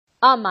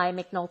I'm Maya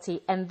McNulty,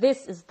 and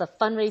this is the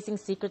Fundraising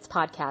Secrets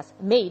podcast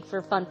made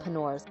for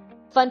funpreneurs.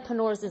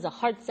 Funpreneurs is a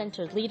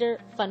heart-centered leader.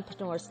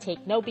 Funpreneurs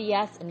take no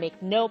BS and make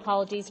no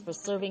apologies for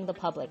serving the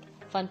public.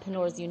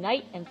 Funpreneurs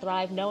unite and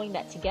thrive knowing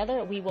that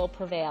together we will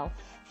prevail.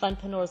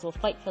 Funpreneurs will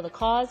fight for the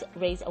cause,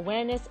 raise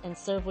awareness, and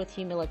serve with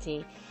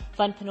humility.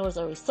 Funpreneurs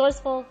are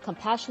resourceful,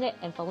 compassionate,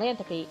 and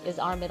philanthropy is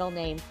our middle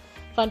name.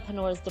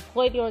 Funpreneurs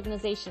deploy the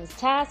organization's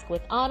task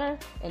with honor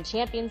and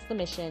champions the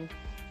mission.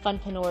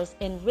 Funpreneurs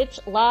enrich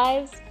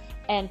lives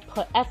and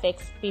put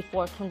ethics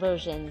before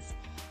conversions.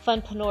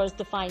 Funpreneurs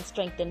define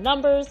strength in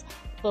numbers,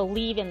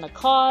 believe in the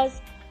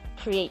cause,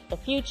 create the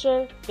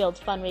future, build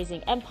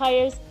fundraising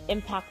empires,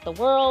 impact the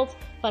world.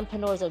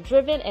 Funpreneurs are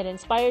driven and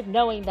inspired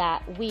knowing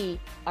that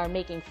we are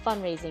making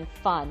fundraising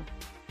fun.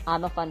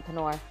 I'm a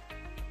funpreneur.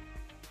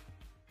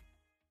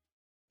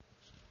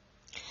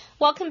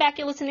 Welcome back.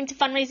 You're listening to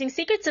Fundraising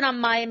Secrets, and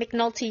I'm Maya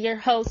McNulty, your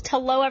host.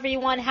 Hello,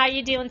 everyone. How are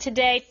you doing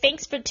today?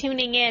 Thanks for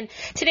tuning in.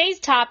 Today's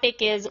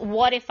topic is,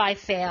 what if I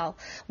fail?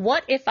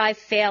 What if I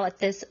fail at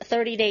this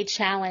 30-day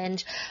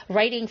challenge,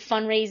 Writing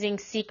Fundraising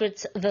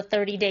Secrets, the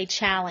 30-day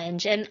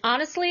challenge? And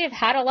honestly, I've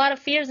had a lot of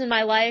fears in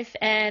my life,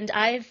 and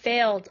I've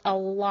failed a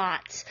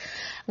lot.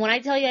 When I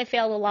tell you I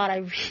failed a lot,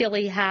 I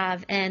really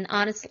have. And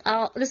honestly,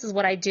 this is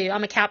what I do.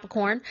 I'm a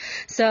Capricorn.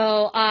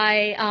 So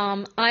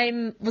I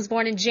was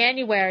born in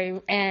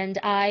January, and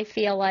I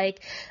feel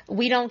like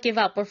we don't give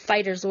up. We're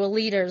fighters. We're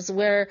leaders.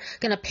 We're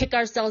going to pick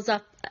ourselves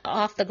up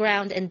off the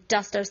ground and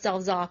dust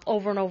ourselves off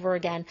over and over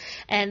again.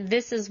 And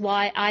this is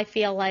why I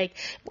feel like,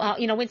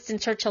 Winston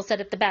Churchill said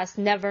it the best: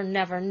 never,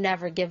 never,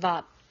 never give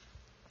up.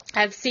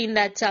 I've seen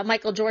that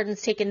Michael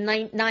Jordan's taken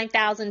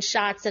 9,000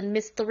 shots and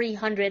missed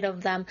 300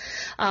 of them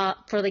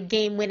for the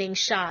game-winning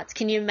shots.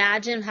 Can you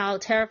imagine how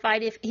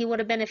terrified he would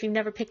have been if he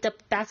never picked up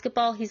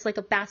basketball? He's like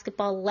a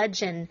basketball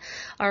legend,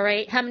 all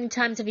right? How many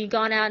times have you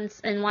gone out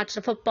and watched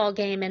a football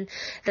game and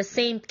the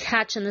same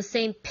catch and the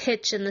same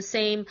pitch and the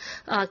same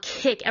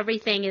kick,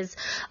 everything is,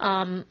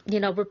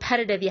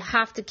 repetitive. You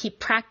have to keep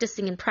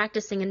practicing and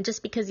practicing, and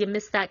just because you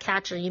missed that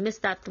catch or you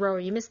missed that throw or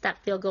you missed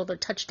that field goal or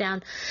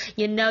touchdown,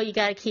 you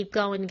got to keep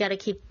going. You got to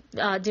keep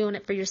doing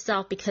it for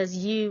yourself, because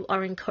you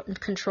are in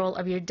control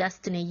of your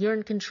destiny. You're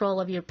in control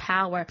of your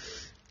power,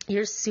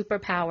 your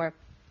superpower.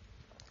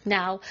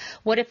 Now,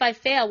 what if I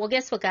fail? Well,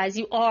 guess what, guys?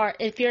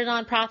 If you're a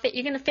nonprofit,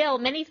 you're going to fail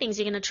many things.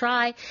 You're going to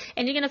try,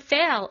 and you're going to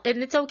fail.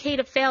 And it's okay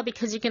to fail,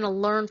 because you're going to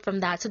learn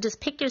from that. So just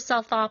pick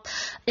yourself up,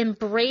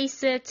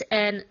 embrace it,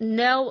 and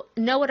know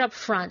it up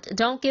front.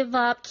 Don't give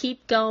up.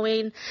 Keep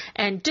going,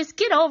 and just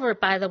get over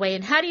it, by the way.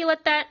 And how do you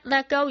let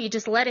that go? You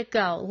just let it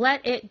go.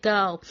 Let it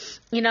go.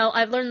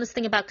 I've learned this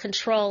thing about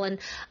control, and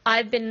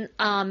I've been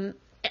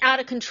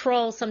out of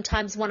control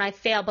sometimes when I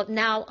fail, but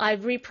now I've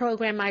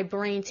reprogrammed my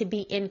brain to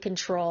be in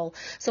control.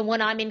 So when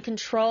I'm in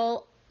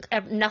control,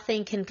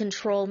 nothing can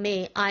control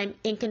me. I'm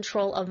in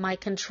control of my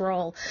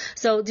control.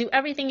 So do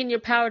everything in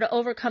your power to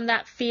overcome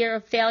that fear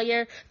of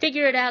failure.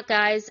 Figure it out,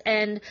 guys,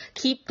 and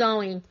keep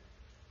going.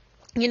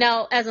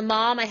 As a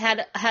mom, I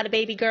had a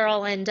baby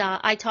girl, and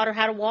I taught her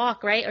how to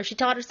walk, right? Or she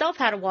taught herself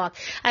how to walk.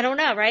 I don't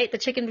know, right? The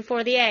chicken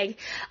before the egg.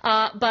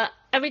 But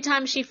every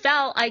time she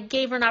fell, I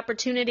gave her an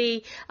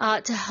opportunity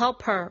to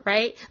help her,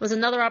 right? It was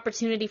another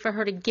opportunity for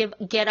her to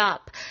get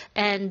up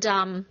and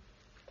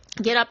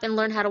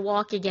learn how to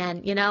walk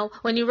again.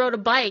 When you rode a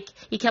bike,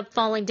 you kept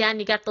falling down.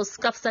 You got those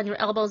scuffs on your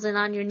elbows and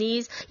on your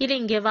knees. You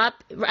didn't give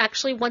up.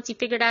 Actually, once you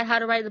figured out how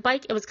to ride the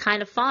bike, it was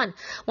kind of fun.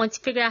 Once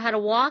you figured out how to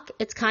walk,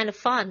 it's kind of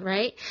fun,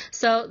 right?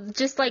 So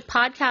just like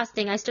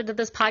podcasting, I started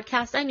this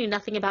podcast. I knew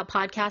nothing about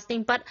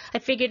podcasting, but I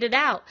figured it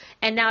out.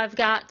 And now I've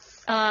got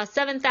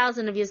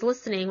 7,000 of you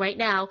listening right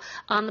now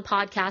on the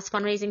podcast,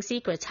 Fundraising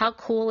Secrets. How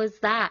cool is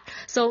that?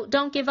 So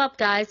don't give up,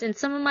 guys. And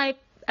some of my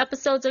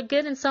episodes are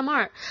good and some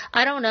aren't.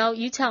 I don't know.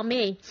 You tell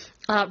me.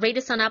 Rate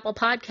us on Apple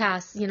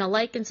Podcasts.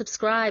 Like and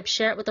subscribe.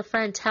 Share it with a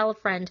friend. Tell a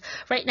friend.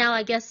 Right now,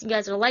 I guess you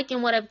guys are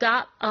liking what I've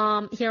got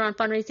here on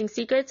Fundraising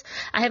Secrets.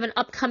 I have an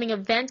upcoming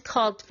event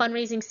called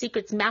Fundraising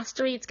Secrets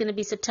Mastery. It's going to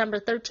be September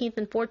 13th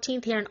and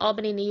 14th here in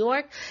Albany, New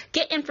York.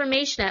 Get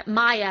information at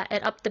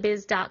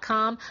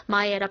maya@upthebiz.com.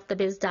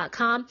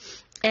 maya@upthebiz.com.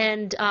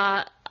 And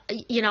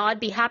I'd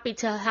be happy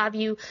to have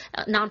you,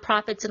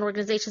 nonprofits and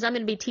organizations. I'm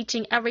going to be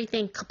teaching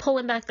everything,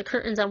 pulling back the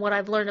curtains on what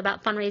I've learned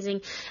about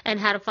fundraising and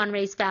how to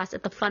fundraise fast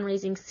at the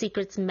Fundraising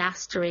Secrets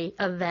Mastery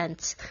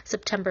event,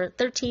 September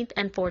 13th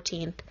and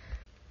 14th.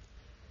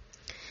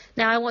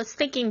 Now, I was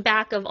thinking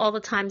back of all the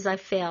times I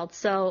failed.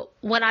 So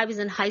when I was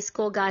in high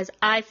school, guys,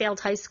 I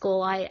failed high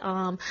school.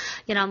 I'm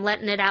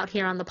letting it out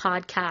here on the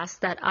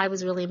podcast that I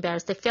was really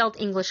embarrassed. I failed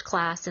English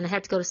class, and I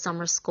had to go to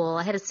summer school.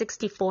 I had a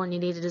 64 and you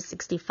needed a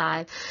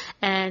 65.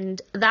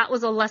 And that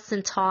was a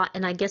lesson taught,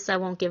 and I guess I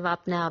won't give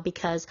up now,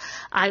 because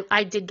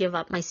I did give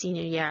up my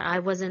senior year. I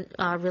wasn't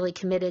really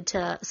committed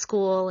to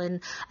school,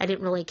 and I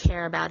didn't really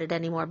care about it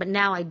anymore. But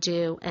now I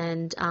do,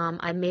 and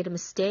I made a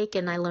mistake,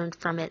 and I learned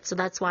from it. So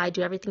that's why I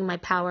do everything in my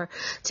power power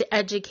to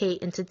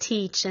educate and to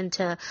teach and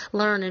to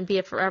learn and be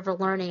a forever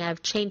learning.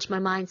 I've changed my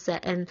mindset.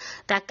 And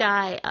that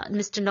guy,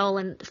 Mr.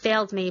 Nolan,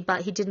 failed me,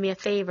 but he did me a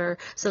favor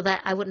so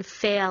that I wouldn't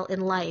fail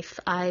in life.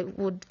 I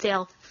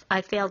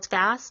failed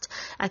fast,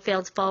 I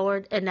failed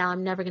forward, and now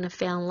I'm never going to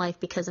fail in life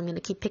because I'm going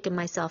to keep picking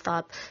myself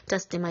up,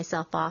 dusting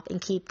myself off,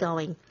 and keep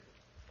going.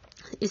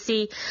 You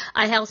see,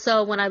 I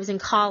also, when I was in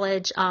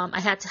college, I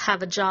had to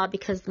have a job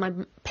because my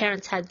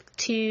parents had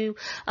 2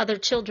 other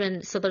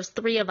children. So there's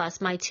 3 of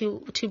us, my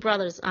two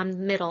brothers.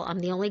 I'm middle. I'm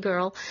the only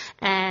girl.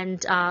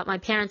 And my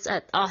parents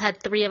all had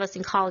 3 of us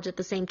in college at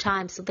the same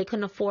time. So they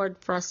couldn't afford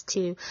for us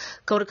to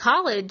go to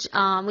college.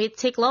 We had to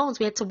take loans.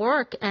 We had to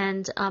work.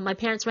 And my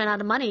parents ran out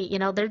of money. You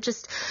know, they're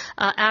just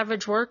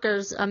average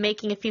workers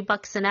making a few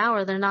bucks an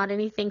hour. They're not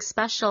anything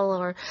special,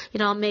 or, you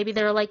know, maybe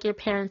they're like your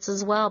parents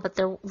as well, but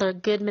they're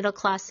good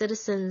middle-class citizens.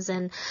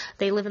 And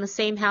they live in the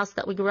same house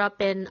that we grew up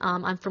in.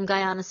 I'm from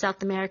Guyana,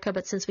 South America,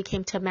 but since we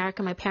came to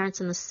America, my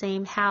parents in the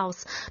same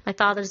house. My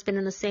father's been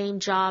in the same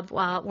job,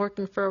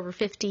 working for over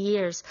 50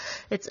 years.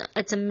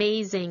 It's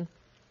amazing.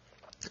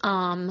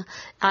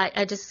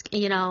 I just,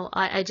 you know,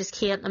 I just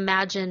can't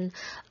imagine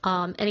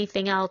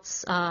anything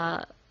else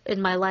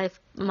in my life.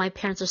 My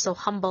parents are so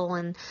humble,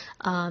 and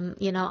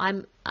you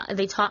know,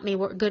 they taught me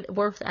good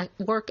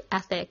work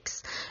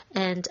ethics,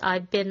 and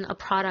I've been a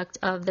product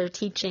of their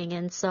teaching,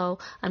 and so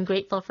I'm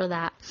grateful for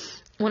that.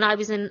 When I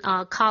was in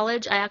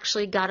college, I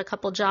actually got a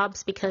couple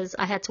jobs because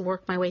I had to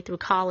work my way through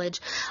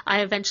college.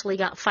 I eventually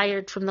got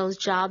fired from those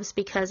jobs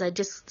because I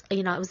just,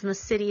 you know, I was in the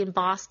city in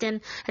Boston,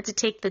 had to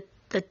take the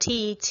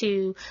T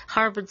to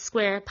Harvard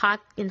Square, Park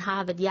in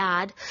Harvard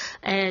Yard,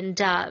 and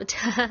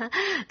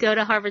go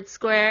to Harvard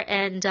Square,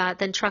 and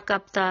then truck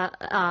up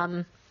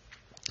the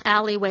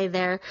alleyway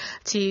there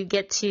to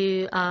get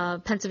to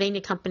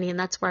Pennsylvania Company, and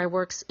that's where I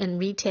works in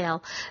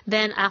retail.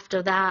 Then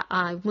after that,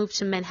 I moved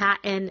to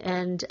Manhattan,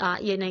 and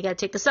you know, you got to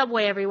take the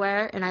subway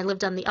everywhere, and I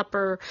lived on the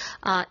upper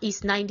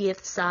East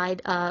 90th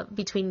side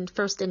between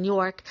First and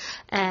York,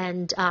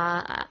 and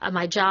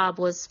my job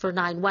was for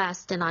 9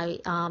 West, and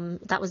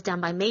that was down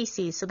by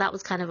Macy's, so that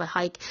was kind of a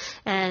hike,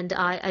 and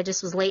I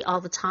just was late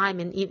all the time,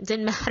 and it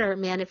didn't matter,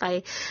 man, if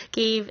I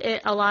gave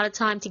it a lot of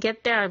time to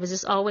get there, I was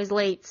just always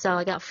late, so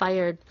I got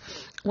fired.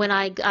 When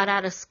I got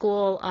out of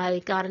school, I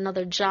got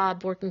another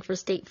job working for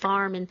State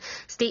Farm, and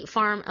State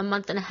Farm a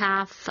month and a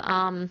half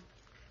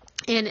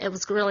in, it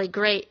was really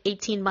great.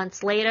 18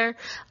 months later,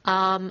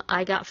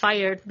 I got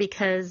fired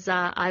because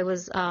I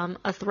was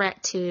a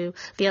threat to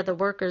the other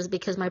workers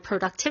because my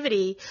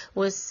productivity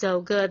was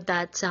so good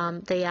that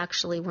they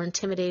actually were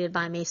intimidated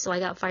by me. So I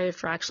got fired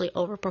for actually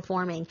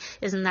overperforming.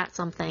 Isn't that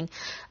something?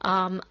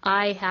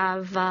 I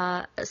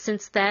have,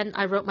 since then,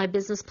 I wrote my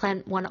business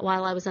plan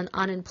while I was on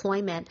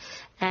unemployment,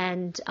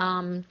 and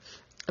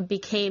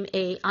became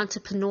a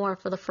entrepreneur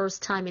for the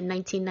first time in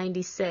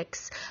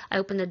 1996. I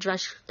opened a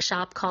dress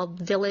shop called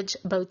Village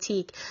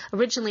Boutique.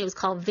 Originally, it was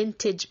called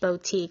Vintage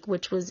Boutique,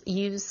 which was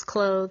used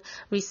clothes,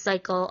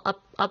 recycle,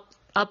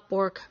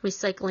 Upwork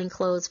recycling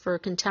clothes for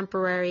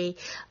contemporary,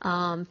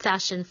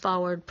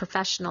 fashion-forward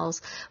professionals.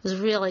 It was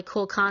a really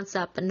cool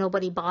concept, but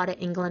nobody bought it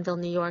in Glenville,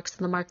 New York, so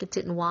the market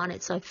didn't want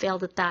it, so I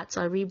failed at that.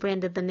 So I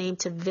rebranded the name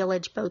to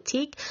Village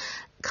Boutique,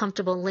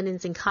 comfortable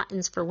linens and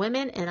cottons for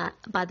women, and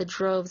by the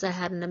droves, I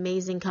had an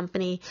amazing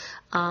company.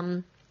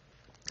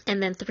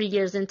 And then 3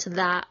 years into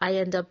that, I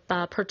ended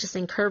up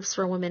purchasing Curves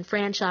for Women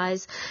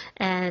franchise,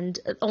 and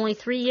only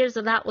 3 years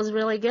of that was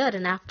really good.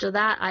 And after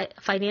that, I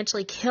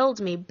financially killed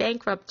me,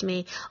 bankrupted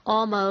me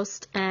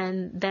almost,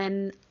 and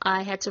then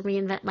I had to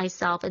reinvent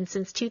myself. And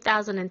since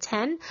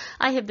 2010,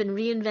 I have been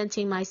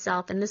reinventing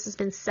myself, and this has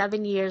been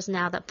 7 years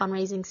now that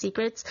Fundraising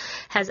Secrets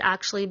has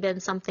actually been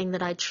something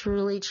that I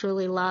truly,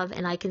 truly love,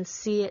 and I can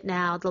see it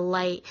now, the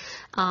light.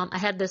 I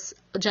had this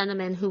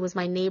gentleman who was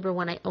my neighbor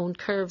when I owned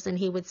Curves, and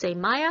he would say,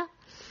 Maya,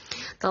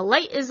 the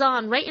light is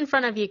on right in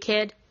front of you,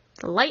 kid.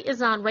 The light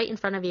is on right in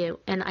front of you.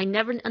 And I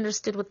never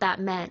understood what that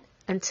meant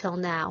until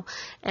now.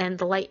 And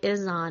the light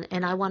is on,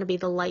 and I want to be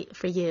the light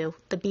for you,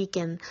 the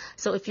beacon.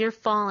 So if you're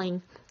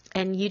falling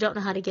and you don't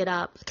know how to get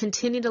up,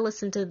 continue to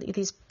listen to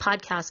these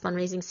podcasts,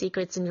 Fundraising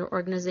Secrets, in your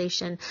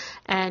organization,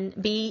 and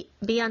be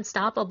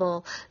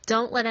unstoppable.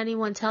 Don't let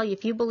anyone tell you.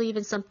 If you believe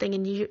in something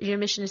and your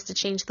mission is to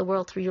change the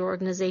world through your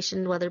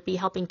organization, whether it be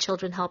helping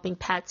children, helping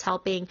pets,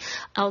 helping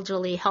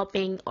elderly,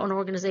 helping an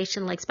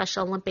organization like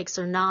Special Olympics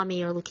or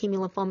NAMI or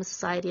Leukemia Lymphoma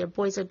Society or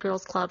Boys or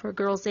Girls Club or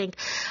Girls Inc.,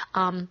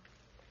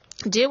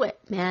 do it,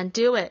 man.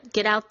 Do it.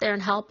 Get out there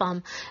and help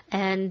them.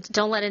 And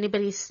don't let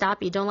anybody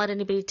stop you. Don't let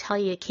anybody tell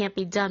you it can't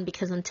be done,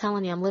 because I'm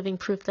telling you, I'm living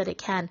proof that it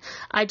can.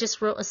 I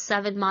just wrote a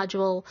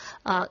 7-module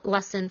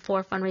lesson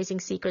for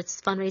Fundraising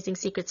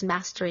Secrets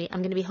Mastery. I'm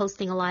going to be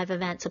hosting a live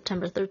event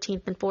September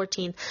 13th and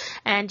 14th.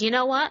 And you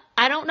know what?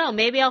 I don't know.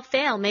 Maybe I'll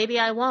fail. Maybe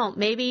I won't.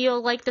 Maybe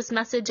you'll like this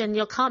message and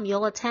you'll come.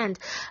 You'll attend.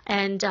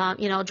 And,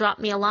 drop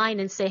me a line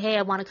and say, hey,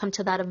 I want to come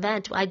to that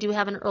event. I do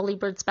have an early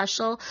bird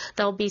special.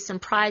 There'll be some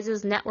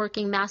prizes,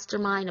 networking, mastermind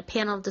mastermind, a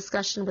panel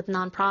discussion with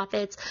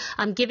nonprofits.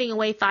 I'm giving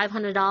away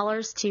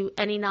 $500 to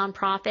any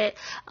nonprofit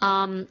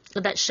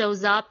that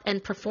shows up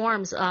and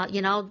performs.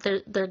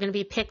 They're going to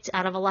be picked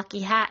out of a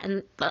lucky hat,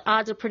 and the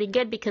odds are pretty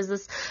good because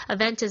this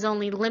event is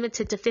only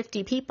limited to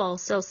 50 people.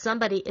 So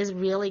somebody is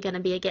really going to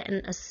be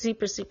getting a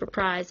super, super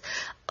prize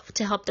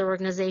to help their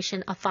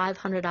organization, a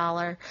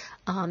 $500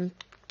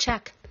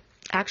 check.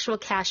 Actual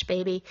cash,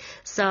 baby.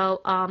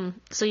 So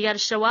you got to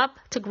show up,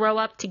 to grow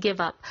up, to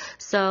give up.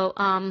 So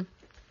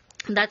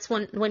that's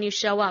when you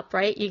show up,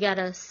 right? You got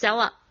to sell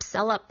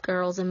up,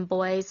 girls and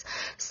boys.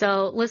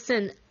 So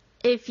listen,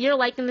 if you're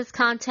liking this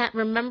content,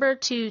 remember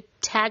to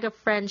tag a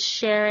friend,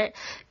 share it,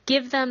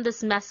 give them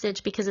this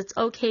message, because it's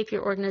okay if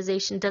your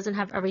organization doesn't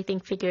have everything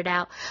figured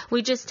out.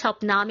 We just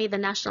helped NAMI, the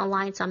National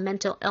Alliance on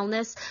Mental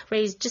Illness,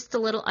 raise just a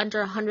little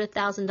under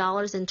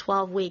 $100,000 in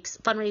 12 weeks.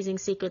 Fundraising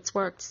Secrets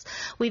works.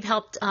 We've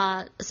helped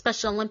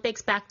Special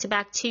Olympics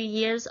back-to-back 2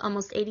 years,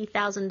 almost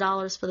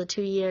 $80,000 for the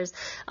 2 years.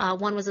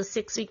 One was a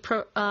 6-week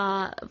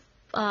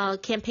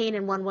campaign,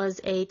 and one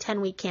was a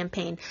 10-week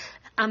campaign.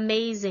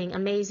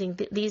 Amazing.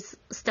 These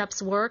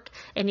steps work,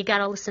 and you got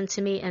to listen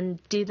to me and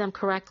do them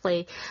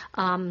correctly.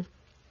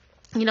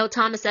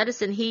 Thomas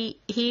Edison,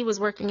 he was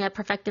working at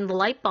perfecting the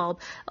light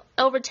bulb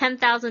over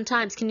 10,000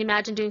 times. Can you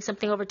imagine doing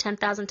something over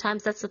 10,000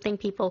 times? That's the thing,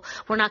 people.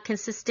 We're not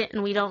consistent,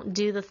 and we don't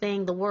do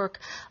the work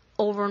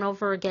over and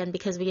over again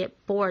because we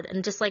get bored.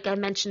 And just like I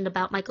mentioned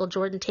about Michael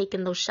Jordan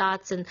taking those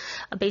shots, and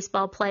a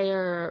baseball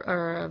player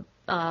or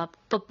a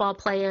football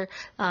player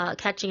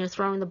catching or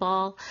throwing the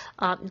ball,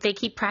 they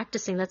keep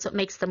practicing. That's what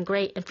makes them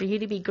great. And for you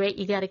to be great,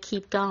 you got to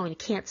keep going. You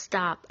can't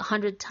stop.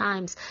 100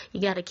 times,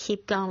 you got to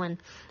keep going.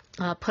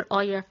 Put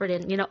all your effort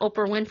in.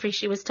 Oprah Winfrey,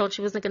 she was told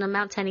she wasn't going to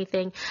amount to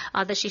anything,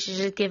 that she should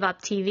just give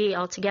up TV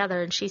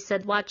altogether. And she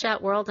said, watch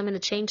out, world, I'm going to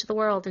change the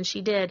world. And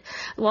she did.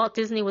 Walt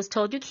Disney was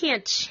told, you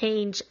can't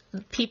change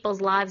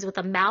people's lives with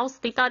a mouse.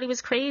 They thought he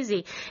was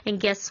crazy. And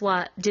guess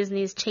what?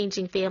 Disney is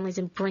changing families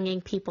and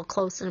bringing people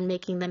closer and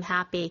making them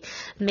happy,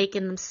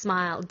 making them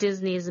smile.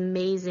 Disney is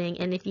amazing.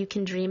 And if you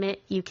can dream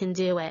it, you can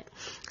do it.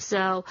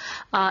 So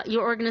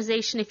your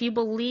organization, if you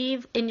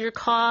believe in your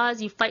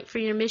cause, you fight for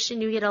your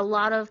mission, you get a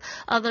lot of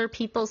other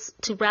people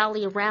to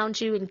rally around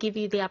you and give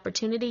you the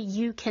opportunity,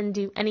 you can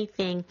do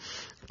anything.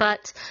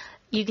 But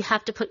you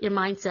have to put your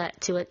mindset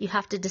to it. You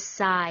have to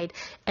decide.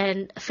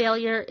 And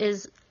failure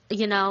is,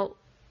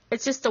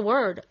 it's just a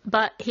word.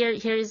 But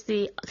here's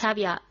the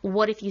caveat.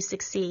 What if you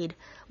succeed?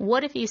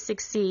 What if you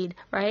succeed,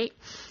 right?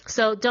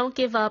 So don't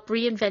give up.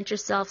 Reinvent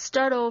yourself.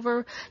 Start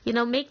over.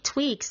 Make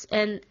tweaks.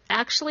 And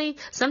actually,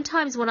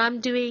 sometimes when I'm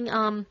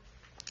doing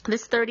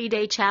this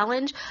 30-day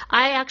challenge,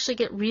 I actually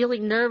get really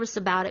nervous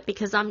about it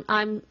because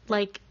I'm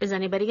like, is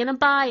anybody going to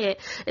buy it?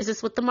 Is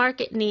this what the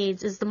market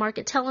needs? Is the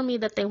market telling me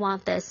that they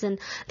want this? And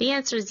the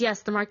answer is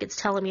yes, the market's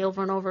telling me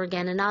over and over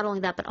again. And not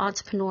only that, but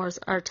entrepreneurs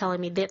are telling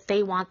me that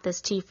they want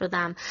this too for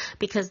them,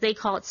 because they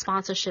call it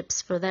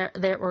sponsorships for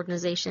their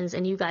organizations,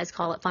 and you guys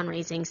call it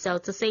fundraising. So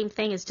it's the same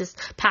thing, it's just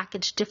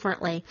packaged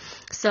differently.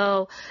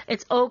 So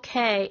it's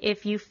okay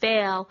if you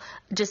fail,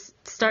 just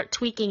start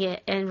tweaking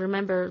it, and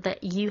remember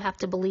that you have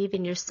to believe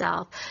in yourself.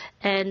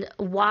 And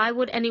why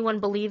would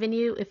anyone believe in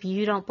you if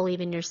you don't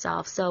believe in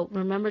yourself? So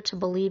remember to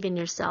believe in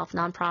yourself,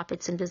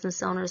 nonprofits and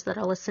business owners that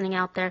are listening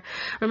out there.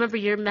 Remember,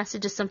 your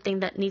message is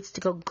something that needs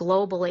to go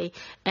globally,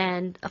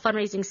 and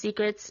Fundraising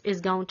Secrets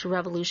is going to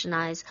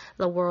revolutionize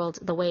the world,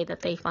 the way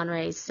that they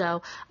fundraise.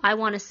 So I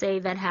want to say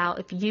that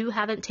if you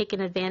haven't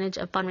taken advantage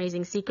of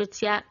Fundraising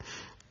Secrets yet,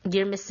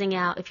 you're missing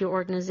out. If your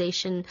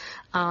organization,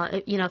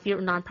 if your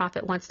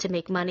nonprofit wants to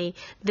make money,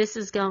 this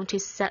is going to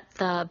set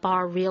the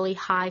bar really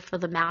high for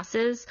the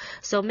masses.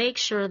 So make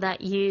sure that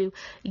you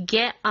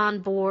get on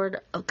board,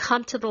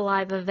 come to the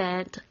live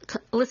event,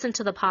 listen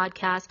to the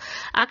podcast.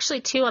 Actually,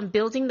 too, I'm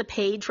building the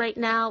page right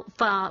now,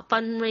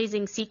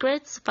 Fundraising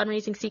Secrets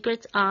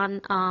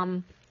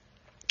on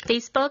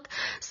Facebook.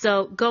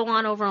 So go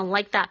on over and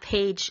like that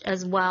page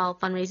as well,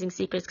 Fundraising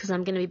Secrets, because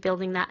I'm going to be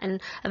building that. And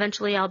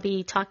eventually I'll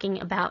be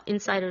talking about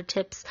insider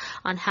tips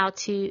on how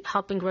to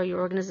help and grow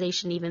your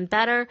organization even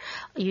better.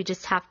 You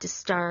just have to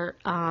start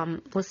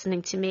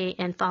listening to me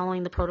and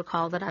following the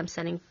protocol that I'm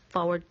sending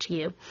forward to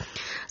you.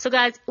 So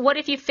guys, what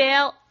if you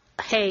fail?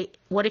 Hey,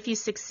 what if you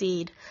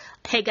succeed?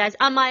 Hey guys,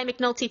 I'm Maya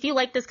McNulty. If you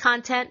like this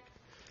content,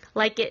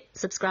 like it,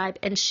 subscribe,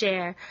 and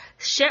share.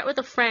 Share it with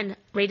a friend.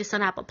 Rate us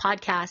on Apple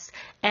Podcasts.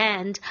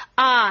 And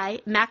I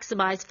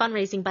maximize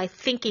fundraising by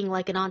thinking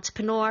like an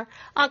entrepreneur.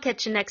 I'll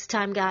catch you next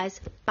time, guys.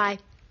 Bye.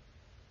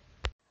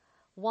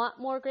 Want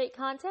more great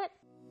content?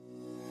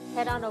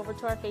 Head on over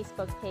to our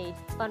Facebook page,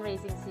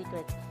 Fundraising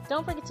Secrets.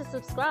 Don't forget to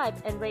subscribe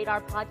and rate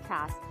our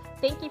podcast.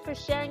 Thank you for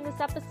sharing this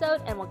episode,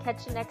 and we'll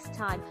catch you next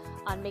time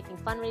on Making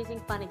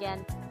Fundraising Fun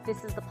Again.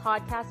 This is the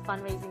podcast,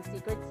 Fundraising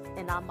Secrets,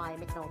 and I'm Maya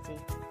McNulty.